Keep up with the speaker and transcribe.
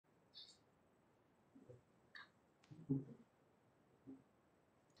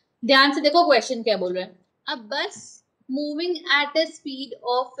ध्यान से देखो क्वेश्चन क्या बोल रहा है। अ बस moving at a speed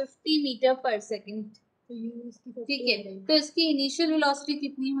of 50 metre पर सेकेंड, ठीक है, तो इसकी इनिशियल वेलोसिटी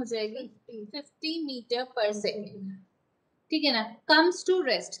कितनी हो जाएगी? 50 मीटर पर सेकेंड, ठीक है ना। कम्स टू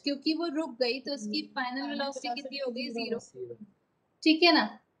रेस्ट, क्योंकि वो रुक गई तो उसकी फाइनल वेलोसिटी कितनी होगी? 0, ठीक है ना।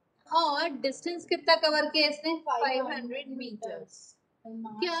 और डिस्टेंस कितना कवर किया इसने? 500 मीटर्स।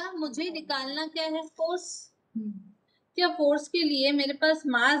 क्या मुझे निकालना क्या है? फोर्स। क्या फोर्स के लिए मेरे पास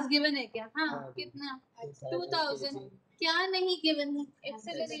मास गिवन है क्या? हाँ, कितना? 2000। क्या नहीं गिवन है?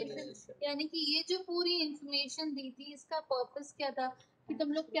 एक्सेलरेशन। यानी कि ये जो पूरी इंफॉर्मेशन दी थी इसका पर्पस क्या था कि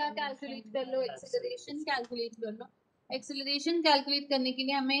तुम लोग क्या कैलकुलेट कर लो? एक्सेलरेशन कैलकुलेट कर लो। एक्सेलरेशन कैलकुलेट करने के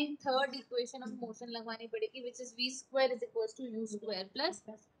लिए हमें थर्ड इक्वेशन ऑफ मोशन लगवानी पड़ेगी, which is v square is equal to u square plus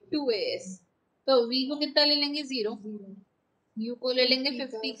 2as। तो v को कितना ले लेंगे? 0। u को ले लेंगे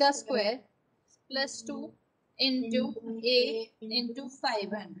 50 का square plus 2 into a into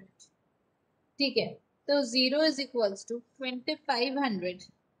 500, ठीक है। तो 0 is equals to 2500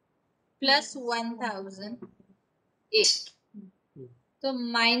 plus 1000 a, तो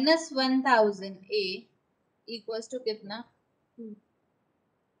माइनस 1000 a इक्वल्स टू कितना?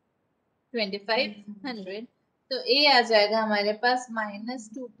 2500। तो a आ जाएगा हमारे पास माइनस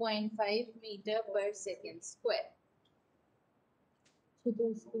 2.5 मीटर पर सेकेंड स्क्वायर,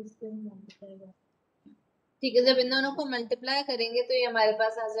 ठीक है। जब इन दोनों को मल्टीप्लाई करेंगे तो ये हमारे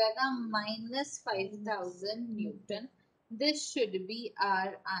पास आ जाएगा minus 5000 Newton. This should be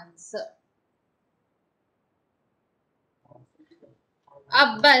our answer.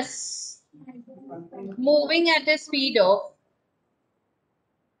 अब बस moving at a speed of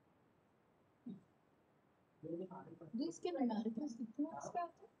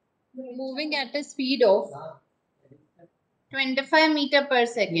moving at a speed of 25 meter per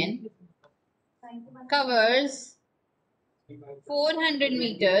second covers 400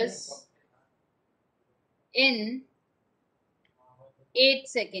 meters in 8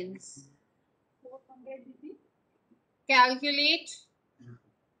 seconds. Calculate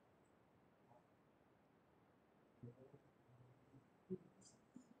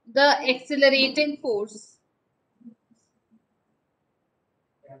the accelerating force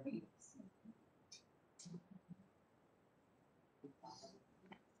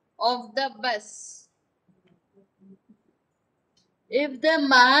of the bus if the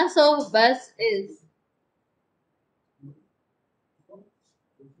mass of bus is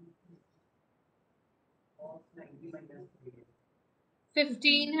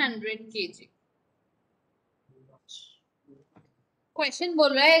 1500 kg। Question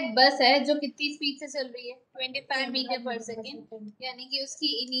बोल रहा है एक बस है जो कितनी speed से चल रही है? 25 मीटर पर सेकेंड, यानी कि उसकी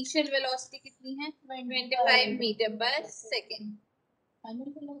इनिशियल वेलोसिटी कितनी है? 25 मीटर पर सेकेंड,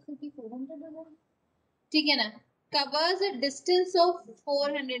 ठीक है ना। Covers a distance of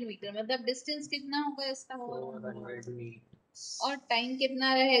 400 metre, मतलब डिस्टेंस कितना होगा इसका? 400। और टाइम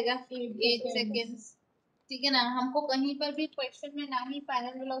कितना रहेगा? 8 सेकेंड्स, ठीक है ना। हमको कहीं पर भी क्वेश्चन में ना ही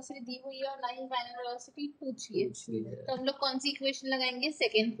फाइनल वेलोसिटी दी हुई है और ना ही फाइनल वेलोसिटी पूछी है, तो हम लोग कौन सी इक्वेशन लगाएंगे?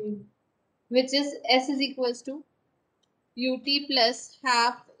 Second, which is s is equals to ut plus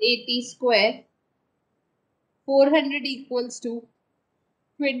half at square, 400 equals to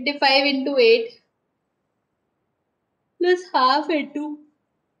 25 into 8 plus half into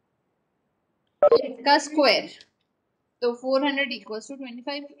 8 का स्क्वायर, तो 400 equals to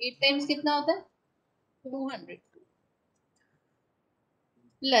 25, 8 टाइम्स कितना होता है? 200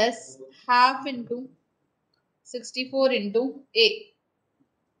 plus half into 64 into 8,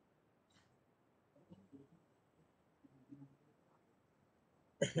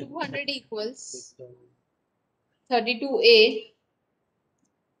 200 equals 32a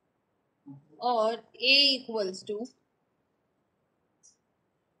और a equals to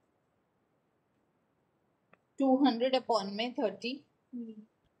 200 अपॉन में 30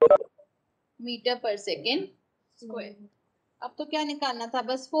 metre पर second square. अब तो क्या निकालना था?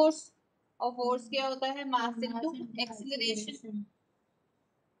 बस फोर्स, और फोर्स क्या होता है? Mass into acceleration.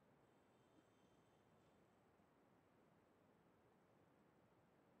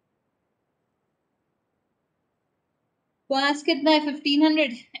 मास कितना है?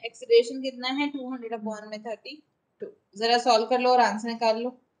 1500, एक्सीलरेशन कितना है? 200 अपॉन में 32। जरा सॉल्व कर लो और आंसर निकाल लो।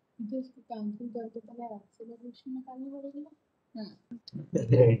 तो इसको कैंसिल करके पहले एक्सीलरेशन निकालनी पड़ेगी ना।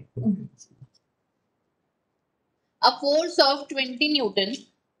 A force of 20 Newton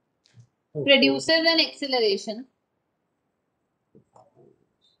produces an acceleration.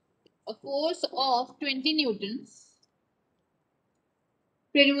 A force of 20 Newton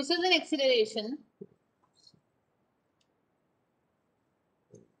produces an acceleration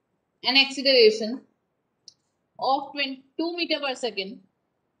of 22 meter per second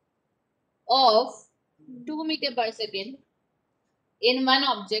of 2 meter per second in one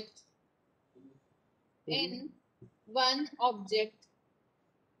object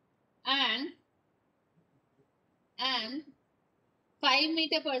and 5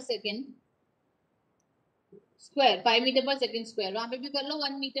 meter per second square, 5 meter per second square, वहां पे भी कर लो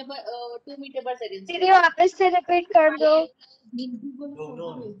 1 meter per 2 meter per second दीदी वापस से repeat कर दो।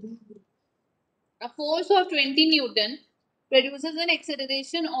 A force of 20 Newton produces an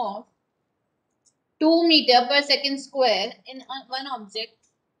acceleration of 2 meter per second square in one object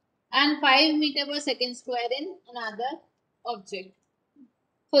and 5 meter per second square in another object.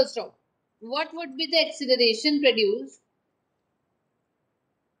 Full stop. What would be the acceleration produced?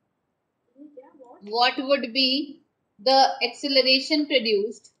 What would be the acceleration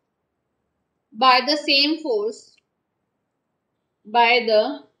produced by the same force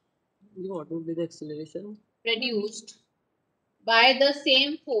What would be the acceleration produced by the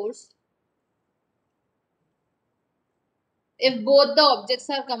same force if both the objects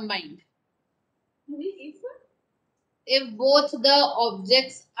are combined? If both the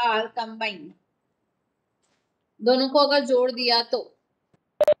objects are combined, दोनों को अगर जोड़ दिया तो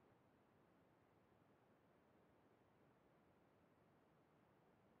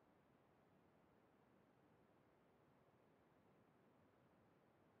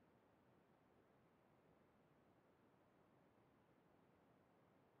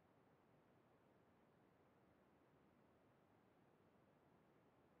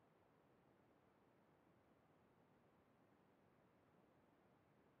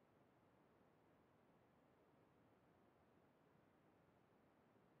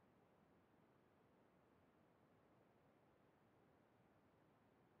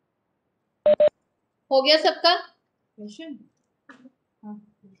हो गया सबका question?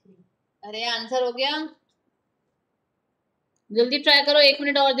 अरे आंसर हो गया, जल्दी ट्राई करो, 1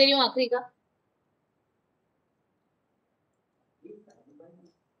 मिनट और दे रही हूँ आखिरी का।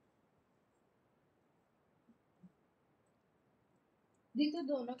 तो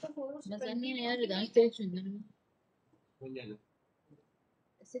दोनों का फोर्स मजा नहीं आया रिदांश तेरे चुनने में,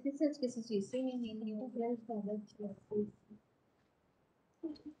 ऐसे किसी चीज से नहीं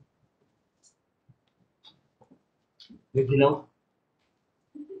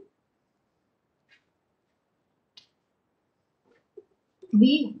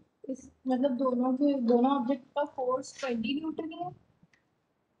बी मतलब दोनों ऑब्जेक्ट का फोर्स 20 न्यूटन है।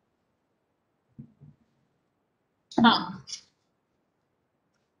 हाँ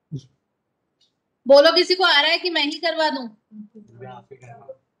बोलो, किसी को आ रहा है कि मैं ही करवा दूं?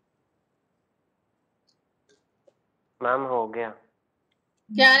 मैम हो गया।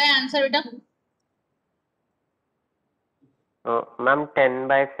 क्या आ रहा है आंसर बेटा? मैम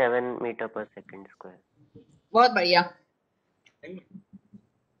 10/7 मीटर पर सेकंड स्क्वायर। बहुत बढ़िया।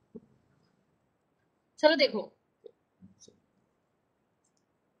 चलो देखो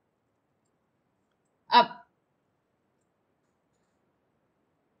अब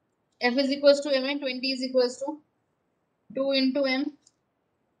F is equals to m and 20 is equals to 2 into m,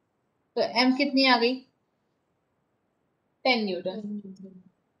 तो m कितनी आ गई? 10 न्यूटन।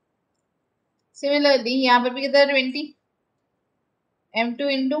 सिमिलरली यहाँ पर भी कितना 20, m2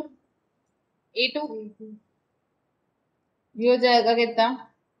 इंटू a2, ये हो जाएगा कितना?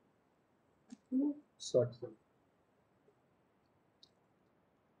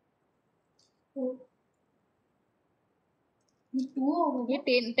 ये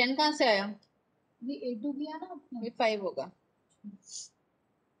 10 कहाँ से आया? ये a2 किया ना आपने, ये 5 होगा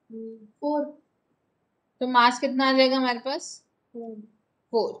 4, तो मास कितना आ जाएगा हमारे पास?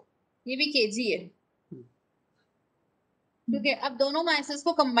 4। ये भी केजी है, ठीक है। अब दोनों मासेस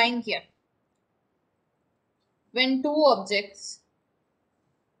को कंबाइन किया, when two objects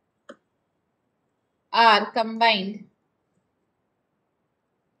are combined,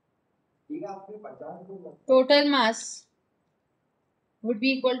 total mass would be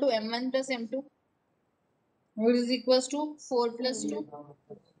equal to m1 plus m2, which is equals to 4 plus 2,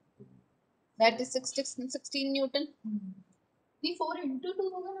 that is 16 Newton। 4 into 2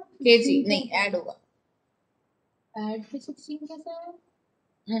 होगा ना, kg नहीं ऐड होगा, ऐड पे 16 कैसे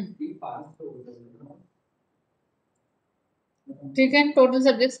है? ठीक है, टोटल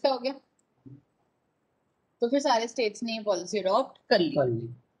सब्जेक्ट्स का हो गया, तो फिर सारे स्टेट्स ने पॉलिसी अडॉप्ट कर ली।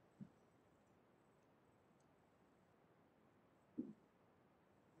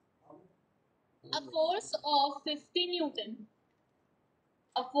 A force of 50 Newton,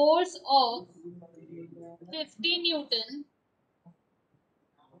 a force of 50 Newton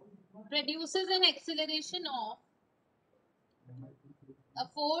produces an acceleration of, a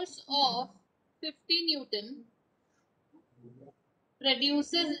force of 50 Newton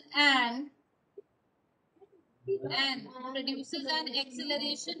produces an and produces an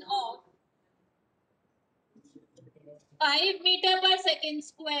acceleration of 5 meter per second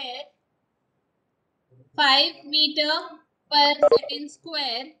square, 5 meter per second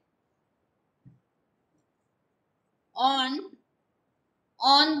square on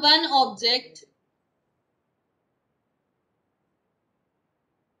one object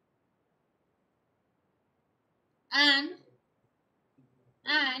and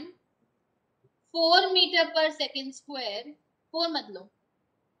 4 meter per second square, 4 मत लो,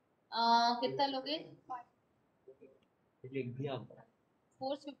 कितना लोगे,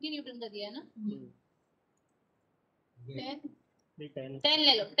 force 50 Newton का दिया है ना, 10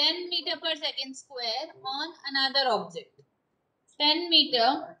 ले लो, 10 meter per second square on another object, 10 meter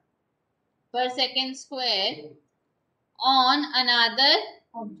per second square on another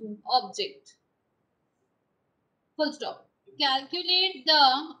object. Full stop. Calculate the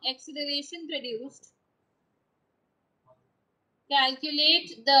acceleration produced.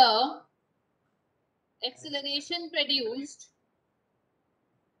 Calculate the acceleration produced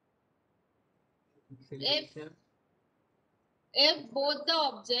if both the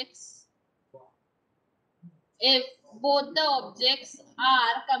objects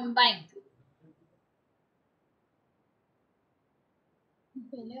are combined.